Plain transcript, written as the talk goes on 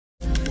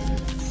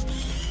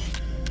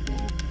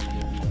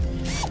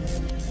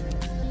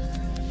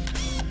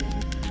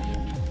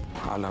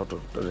I'll have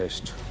to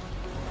rest.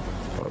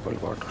 Purple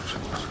water.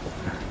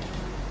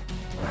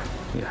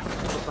 Yeah.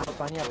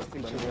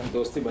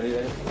 दोस्ती बनी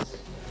रहे.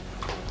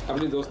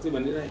 अपनी दोस्ती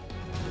बनी रहे.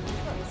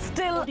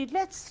 Still,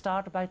 let's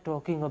start by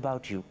talking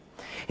about you.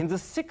 In the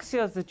 6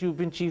 years that you've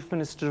been Chief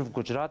Minister of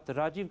Gujarat, the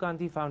Rajiv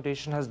Gandhi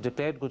Foundation has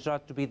declared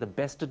Gujarat to be the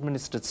best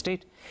administered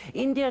state.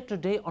 India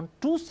Today, on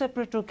 2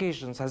 separate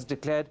occasions, has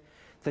declared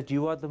that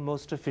you are the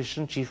most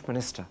efficient Chief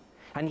Minister.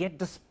 And yet,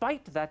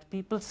 despite that,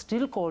 people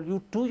still call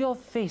you to your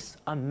face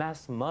a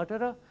mass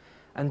murderer,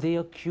 and they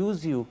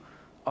accuse you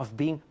of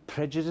being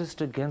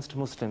prejudiced against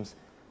Muslims.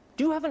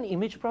 Do you have an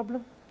image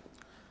problem?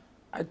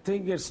 I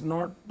think it's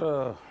not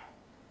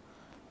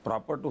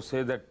proper to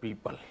say that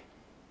people.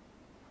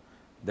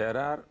 There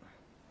are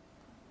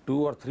 2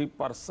 or 3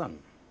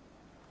 persons,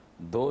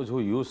 those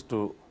who used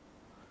to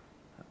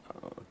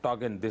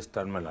talk in this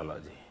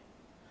terminology.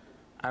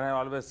 And I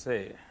always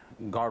say,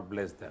 God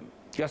bless them.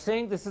 You're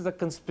saying this is a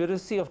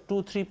conspiracy of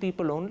 2-3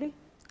 people only?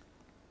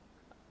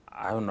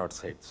 I have not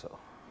said so.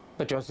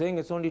 But you're saying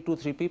it's only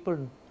 2-3 people.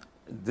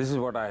 This is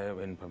what I have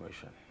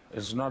information.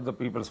 It's not the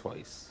people's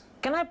voice.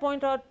 Can I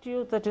point out to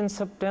you that in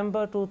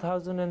September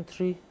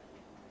 2003,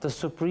 the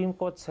Supreme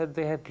Court said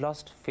they had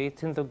lost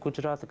faith in the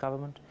Gujarat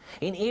government?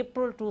 In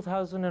April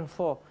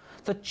 2004,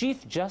 the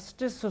Chief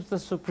Justice of the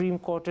Supreme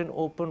Court in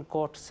open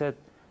court said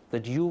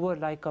that you were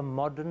like a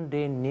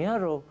modern-day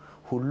Nero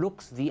who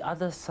looks the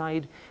other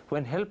side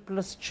when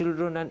helpless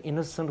children and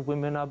innocent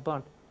women are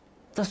burnt.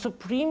 The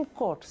Supreme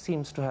Court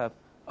seems to have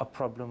a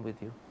problem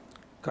with you.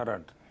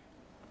 Karan,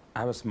 I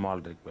have a small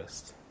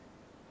request.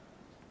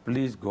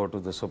 Please go to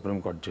the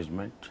Supreme Court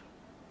judgment.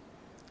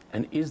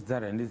 And is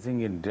there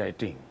anything in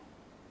writing?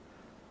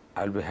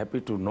 I'll be happy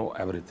to know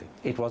everything.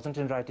 It wasn't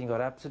in writing,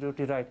 you're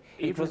absolutely right.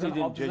 If It was it an is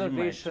in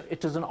observation. judgment,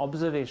 It is an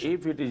observation.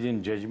 if it is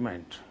in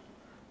judgment,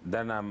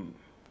 then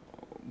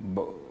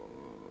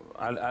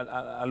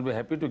I'll be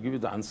happy to give you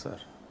the answer.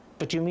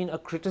 But you mean a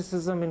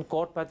criticism in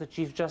court by the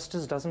Chief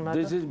Justice doesn't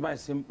matter? This is my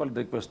simple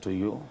request to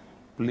you.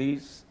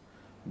 Please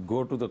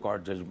go to the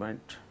court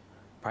judgment,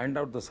 find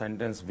out the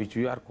sentence which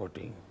we are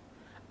quoting,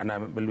 and I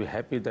will be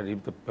happy that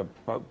if the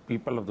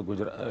people of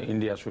the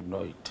India should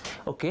know it.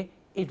 Okay,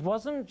 it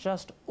wasn't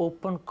just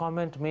open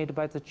comment made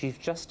by the Chief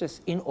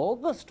Justice. In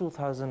August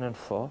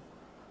 2004,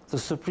 the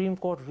Supreme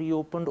Court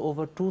reopened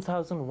over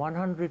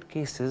 2,100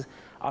 cases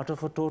out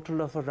of a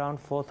total of around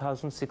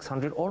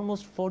 4,600,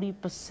 almost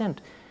 40%.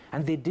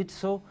 And they did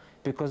so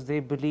because they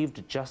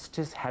believed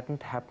justice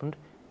hadn't happened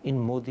in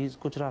Modi's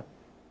Gujarat.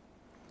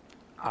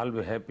 I'll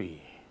be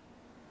happy,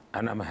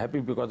 and I'm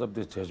happy because of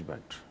this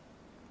judgment.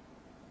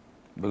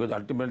 Because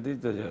ultimately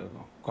the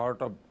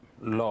court of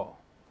law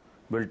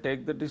will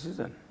take the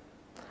decision.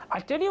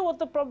 I'll tell you what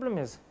the problem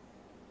is.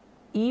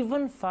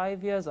 Even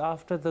 5 years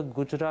after the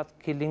Gujarat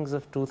killings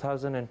of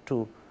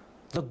 2002,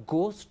 the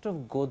ghost of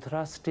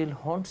Godhra still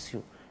haunts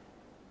you.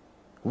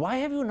 Why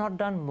have you not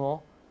done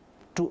more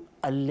to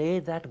allay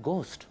that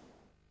ghost?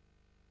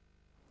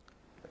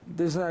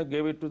 This I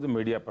gave it to the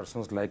media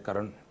persons like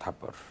Karan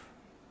Thapar.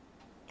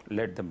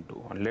 Let them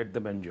do and let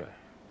them enjoy.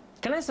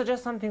 Can I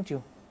suggest something to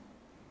you?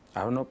 I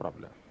have no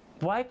problem.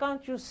 Why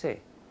can't you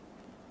say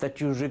that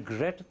you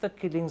regret the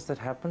killings that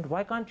happened?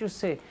 Why can't you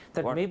say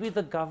that maybe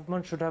the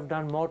government should have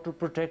done more to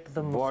protect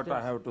the Muslims? What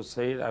I have to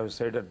say, I have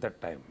said at that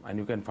time, and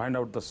you can find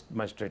out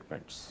my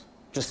statements.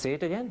 Just say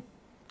it again.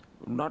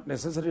 Not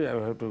necessary. I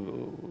have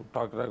to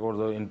talk about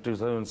the in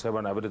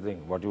 2007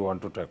 everything. What you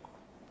want to talk?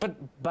 But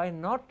by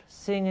not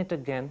saying it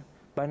again,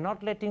 by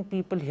not letting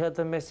people hear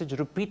the message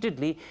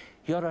repeatedly,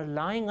 you're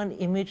allowing an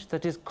image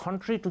that is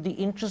contrary to the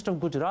interest of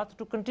Gujarat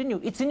to continue.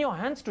 It's in your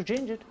hands to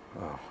change it.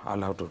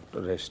 I'll have to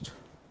rest.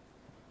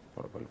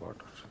 Purple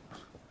water.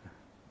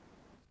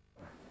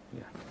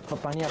 Yeah.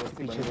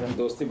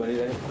 दोस्ती बनी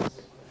रहे.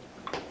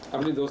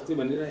 अपनी दोस्ती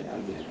बनी रहे.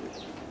 I'll be happy.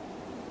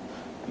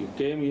 You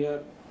came here.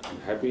 I'm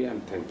happy.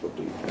 I'm thankful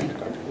to you. I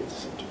can't do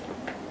this.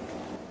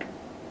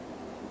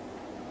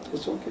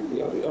 It's okay.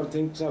 Your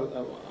things are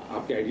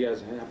आपके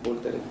ideas हैं. आप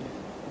बोलते रहिए.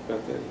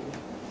 करते रहिए.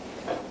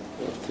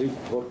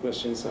 3-4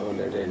 questions I will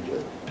let you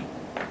enjoy.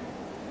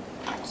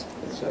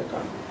 So I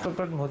can't.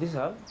 But Modi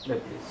sahab.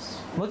 Please.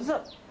 Modi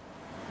sahab.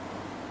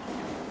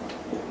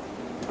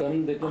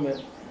 कल देखो मैं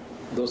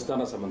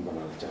दोस्ताना संबंध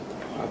बनाना चाहता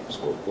हूँ. आप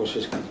उसको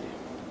कोशिश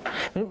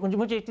कीजिए.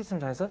 मुझे एक चीज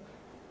समझाएं sir.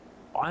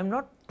 I'm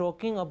not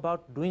talking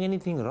about doing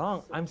anything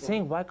wrong. I'm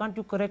saying why can't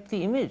you correct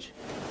the image?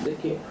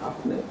 देखिए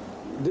आपने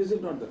this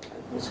is not the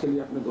time. इसके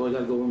लिए आपने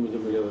 2002 में मुझे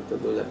मिले होते,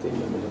 2003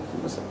 में मिले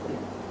होते, मैं सब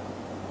करूँगा.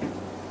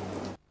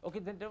 Okay,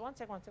 then one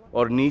second.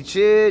 और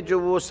नीचे जो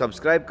वो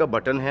सब्सक्राइब का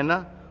बटन है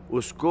ना,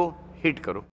 उसको हिट करो.